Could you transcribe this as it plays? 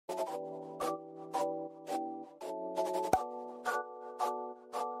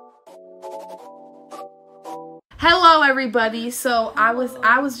Hello everybody. So I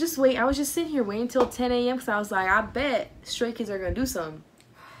was just sitting here waiting until 10 a.m. because I was like, I bet Stray Kids are gonna do something.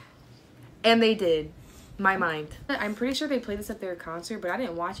 And they did. My mind. I'm pretty sure they played this at their concert, but I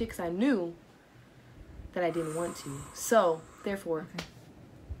didn't watch it because I knew that I didn't want to. So therefore, okay.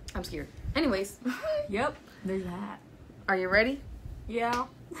 I'm scared. Anyways. Yep. There's that. Are you ready? Yeah.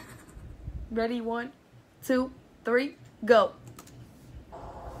 Ready? 1, 2, 3, go.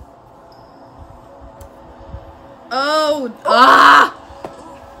 Oh, ah!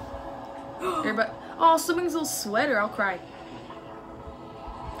 Everybody, oh, somebody's little sweater. I'll cry.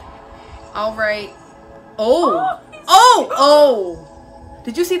 All right. Oh.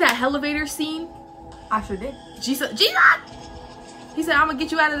 Did you see that elevator scene? I sure did. Jesus. He said, "I'm gonna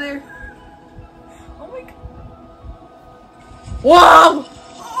get you out of there." Oh my god. Whoa!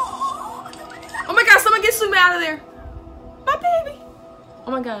 Oh my god! Someone get Sumi out of there. My baby.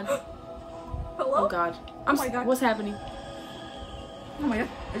 Oh my god. Hello? Oh god. Oh my god. What's happening? Oh my god.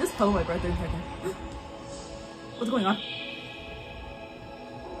 I just held my breath 30 seconds. What's going on?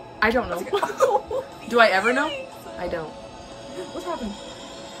 I don't know. Do I ever know? I don't. What's happening?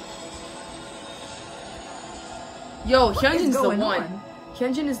 Yo, Hyunjin's the one.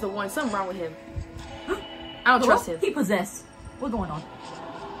 Hyunjin is the one. Something wrong with him. I don't trust him. He possessed. What's going on?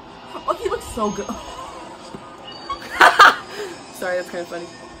 Oh, he looks so good. Sorry, that's kind of funny.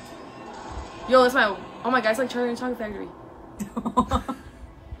 Yo, that's my... Oh my god, it's like Charlie and the Chocolate Factory.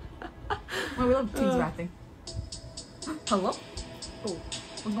 Well, we love teens acting. Hello? Oh,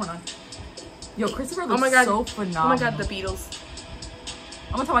 what's going on? Yo, Christopher looks so phenomenal. Oh my god, the Beatles.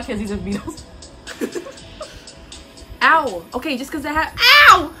 I'm gonna tell my kids these are the Beatles. Ow! Okay, just because they have...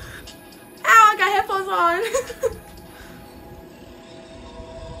 Ow! Ow, I got headphones on.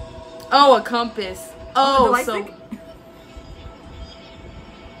 Oh, a compass. Oh, so...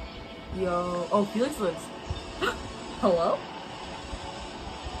 Yo, oh, Felix lives. Hello?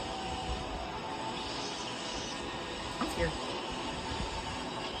 I'm scared.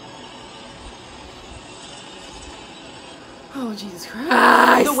 Oh, Jesus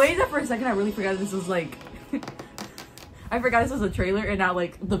Christ. The way that for a second I really forgot this was like... I forgot this was a trailer and not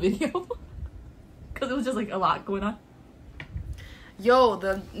like the video. Because it was just like a lot going on. Yo,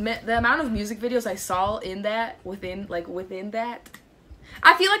 the amount of music videos I saw in that, within that,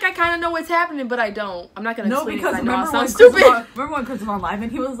 I feel like I kind of know what's happening, but I don't. I'm not gonna explain it because I know I sound stupid. Remember when Chris was on live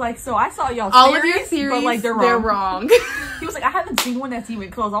and he was like, "So I saw y'all all of your theories, but like they're wrong." He was like, "I haven't seen one that's even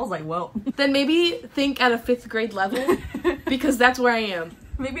close." I was like, "Well." Then maybe think at a 5th grade level, because that's where I am.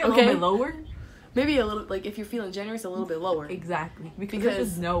 Maybe a little bit lower. Maybe a little, like if you're feeling generous, a little bit lower. Exactly, because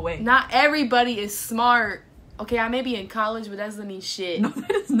there's no way. Not everybody is smart. Okay, I may be in college, but that doesn't mean shit. No, that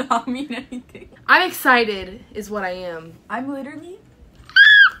does not mean anything. I'm excited, is what I am.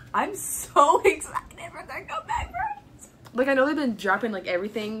 I'm so excited for their comeback, bro. Like, I know they've been dropping, like,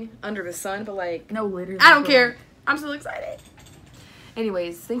 everything under the sun, but, like... No, literally. I don't care. I'm still excited.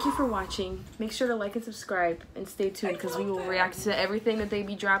 Anyways, thank you for watching. Make sure to like and subscribe and stay tuned because we will react to everything that they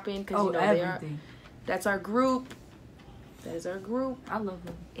be dropping because, you know, everything. That's our group. That is our group. I love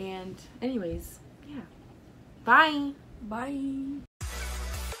them. And, anyways, yeah. Bye. Bye.